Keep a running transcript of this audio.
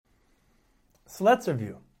So let's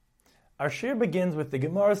review. Our shir begins with the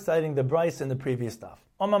Gemara citing the Bryce in the previous daf.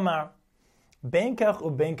 Omamar, Benkach u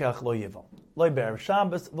Benkach lo yival, loy be'erev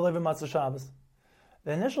Shabbos v'loy v'matzah Shabbos.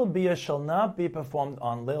 The initial biyah shall not be performed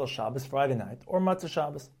on Leil Shabbos, Friday night, or Matzah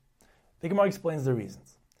Shabbos. The Gemara explains the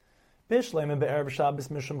reasons. Bishleim be'erev Shabbos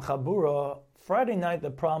mishum chabura. Friday night,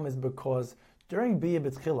 the problem is because during biyah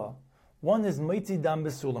b'tchila, one is mitzi dam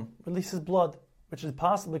besulam, releases blood, which is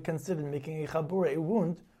possibly considered making a chabura, a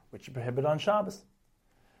wound, which is prohibited on Shabbos.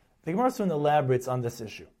 The Gemara soon elaborates on this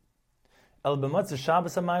issue. El b'matzah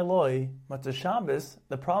Shabbos amayloi, Matzah Shabbos,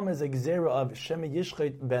 the problem is a gzera of shemi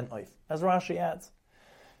yishchet ben oif, as Rashi adds.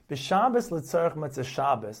 B'Shabbos l'tzarech Matzah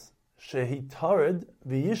Shabbos, shehi tarid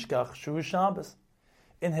v'yishkach shu Shabbos.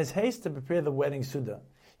 In his haste to prepare the wedding suda,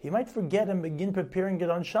 he might forget and begin preparing it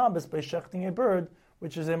on Shabbos by shechting a bird,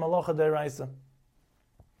 which is a malacha deraisa.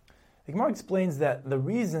 The Gemara explains that the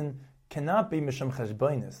reason cannot be misham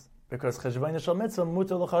cheshbainis, because cheshbainis shal mitzvah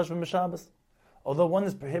mutar l'chashbim b'Shabbos. Although one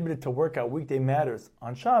is prohibited to work out weekday matters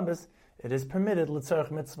on Shabbos, it is permitted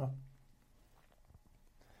l'tzarech mitzvah.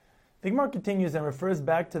 The Gemara continues and refers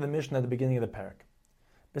back to the Mishnah at the beginning of the parak.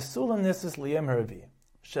 Besula nisis liyem haravi,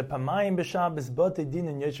 shepamayim b'Shabbos bate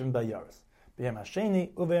dinin yeshvim bayaris, b'yem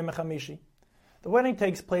hasheni uv'yem hachamishi. The wedding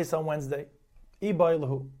takes place on Wednesday. Ibay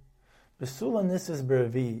lahu. Besula nisis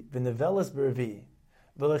b'ravi, v'nevelis b'ravi,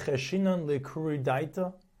 v'lecheshinon l'kuri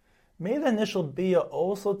daita. May the initial biyah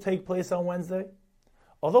also take place on Wednesday?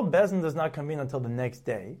 Although Bezin does not convene until the next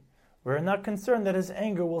day, we are not concerned that his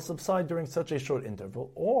anger will subside during such a short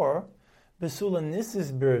interval, or Besula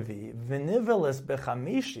nisis b'ravi, v'nivelis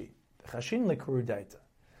b'chamishi, v'chashin l'kuri daita.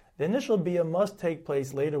 The initial biyah must take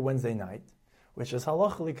place later Wednesday night, which is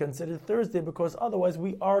halachically considered Thursday, because otherwise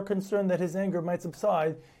we are concerned that his anger might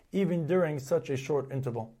subside even during such a short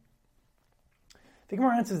interval. The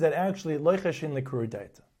Gemara answers that actually lo chashin l'kuri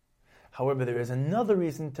daita. However, there is another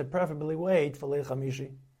reason to preferably wait for Leil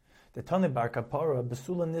Chamishi. The Tane Bar Kapara,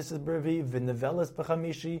 Besula Nisis Bervi, V'neveles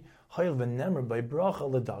B'chamishi, Hayil V'nemer by Bracha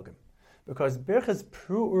L'dagim. Because Birchas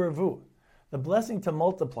Pru Uravu, the blessing to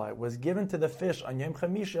multiply, was given to the fish on Yom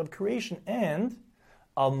Chamishi of creation, and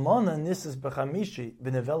Almana Nisis B'chamishi,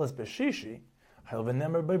 V'neveles B'shishi, Hayil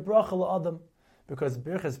V'nemer by Bracha L'adam. Because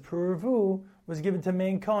Birchas Pru Uravu was given to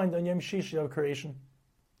mankind on Yom Shishi of creation.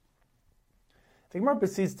 The Gemara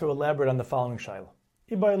proceeds to elaborate on the following shaila.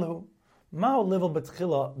 Ibaylahu, ma'u livel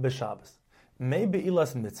b'tchila b'Shabbos. May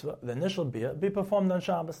be'ilas mitzvah, the initial biyah, be performed on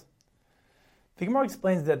Shabbos. The Gemara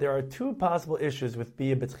explains that there are two possible issues with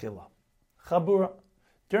biyah b'tchila. Chabura.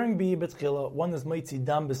 During biyah b'tchila, one is mitzi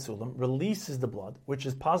dam besulam, releases the blood, which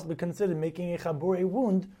is possibly considered making a chabura, a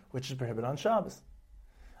wound, which is prohibited on Shabbos.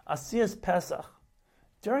 Asiyas Pesach.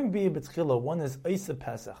 During biyah b'tchila, one is Isa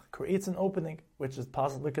Pesach, creates an opening, which is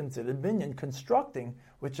possibly considered binyan, constructing,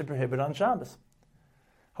 which is prohibited on Shabbos.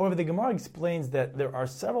 However, the Gemara explains that there are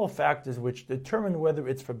several factors which determine whether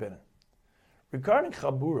it's forbidden. Regarding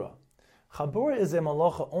chabura, chabura is a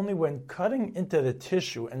malacha only when cutting into the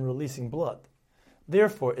tissue and releasing blood.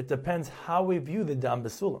 Therefore, it depends how we view the dam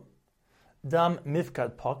besulam. Dam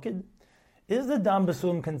mifkat pakid, is the dam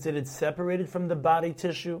besulam considered separated from the body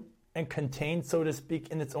tissue and contained, so to speak,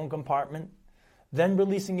 in its own compartment? Then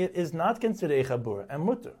releasing it is not considered a chabur and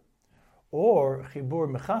mutter. Or chibur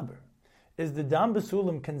mechaber, is the dam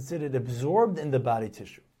besulam considered absorbed in the body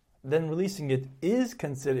tissue? Then releasing it is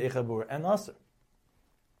considered a chabur and aser.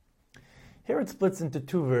 Here it splits into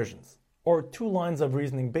two versions, or two lines of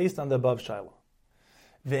reasoning based on the above shaila.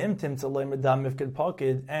 Ve'im timtzalei dam mifked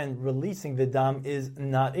pakid, and releasing the dam is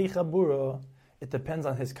not a chabura. It depends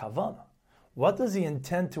on his kavanah. What does he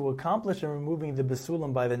intend to accomplish in removing the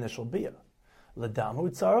besulam by the initial biyah? L'dam hu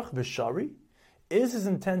tzarech v'shari? Is his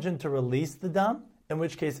intention to release the dam, in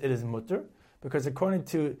which case it is mutter, because according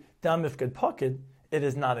to dam mifked pakid, it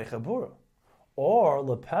is not a chabura. Or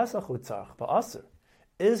l'pesach hu tzarech v'aser?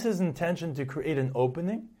 Is his intention to create an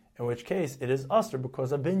opening, in which case it is aser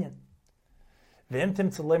because of binyan? V'im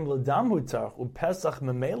timtzalem l'dam hu tzarech u'pesach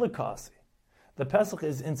memela kasi? The pesach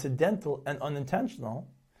is incidental and unintentional.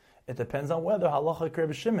 It depends on whether halacha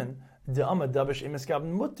Rabbi Shimon the amad davish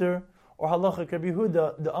imiskaven mutter or halacha Rabbi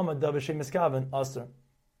Yehuda the amad davish imiskaven aser.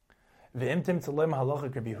 Ve'im timtzalem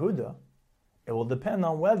halacha Rabbi Yehuda, it will depend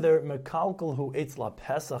on whether mekalkel hu eitz la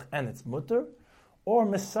pesach and it's mutter, or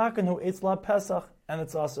misaken hu eitz la pesach and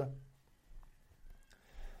it's aser.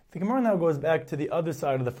 The Gemara now goes back to the other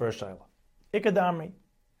side of the first shaila. Ikadamri.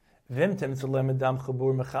 V'im timtzalem dam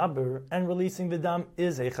chabur mechaber, and releasing the dam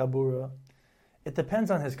is a chabura. It depends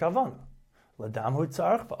on his kavanah. L'dam hu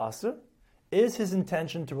tzarech v'aser, is his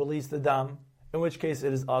intention to release the dam, in which case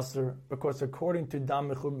it is aser, because according to dam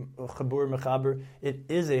chabur mechaber, it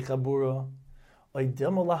is a chabura.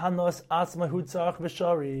 Oidimu lahanos atzma hu tzarach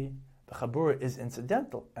v'shari. The chabura is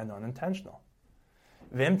incidental and unintentional.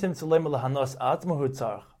 V'imtim tzulemu lahanos atzma hu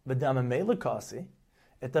tzarach v'dama meila kasi.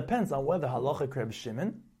 It depends on whether halacha kreb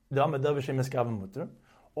Shimon, dama davar shem miskaven mutter,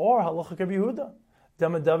 or halacha kreb Yehuda,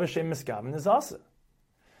 dama davar shem miskaven is asa.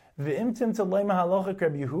 V'imtim tzulemu halacha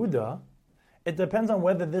kreb Yehuda. It depends on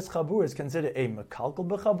whether this chabur is considered a mekalkel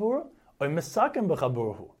b'chabura or a mesaken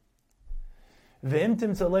b'chaburhu.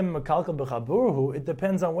 V'imtim tzolem mekalkel b'chaburhu. It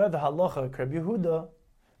depends on whether halacha kreb Yehuda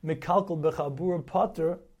mekalkel b'chabur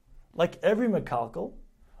pater, like every mekalkel,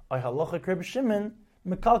 or halacha kreb Shimon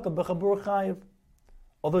mekalkel b'chabur chayiv.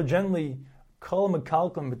 Although generally kol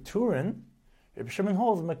mekalkel meturin, Reb Shimon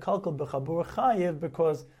holds mekalkel b'chabur chayiv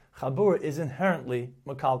because chabur is inherently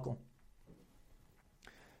mekalkel.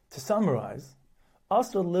 To summarize,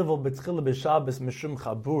 Asr livel b'tchila b'Shabbos mishum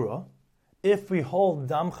chabura, if we hold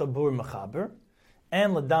dam chabur mechaber,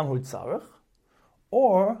 and ladam hu tzarech,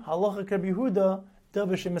 or halacha kreb Yehuda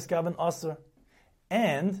davar shemiskaven asr,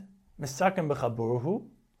 and misaken b'chaburhu,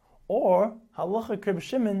 or halacha kreb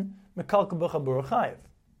Shimon mekalkel b'chabur chayiv,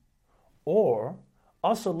 or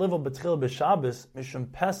asr livel b'tchila b'Shabbos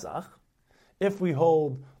mishum Pesach, if we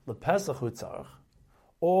hold lepesach hu tzarech,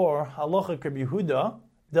 or halacha kreb Yehuda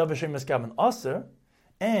davar shemiskaven asr,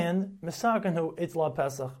 and misaken hu itzla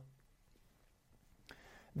Pesach.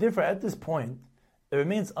 Therefore, at this point, it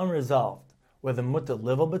remains unresolved whether mutter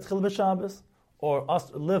livel b'tchil b'Shabbos or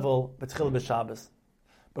asr livel b'tchil b'Shabbos,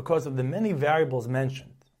 because of the many variables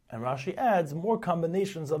mentioned, and Rashi adds more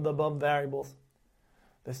combinations of the above variables.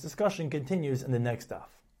 This discussion continues in the next daf.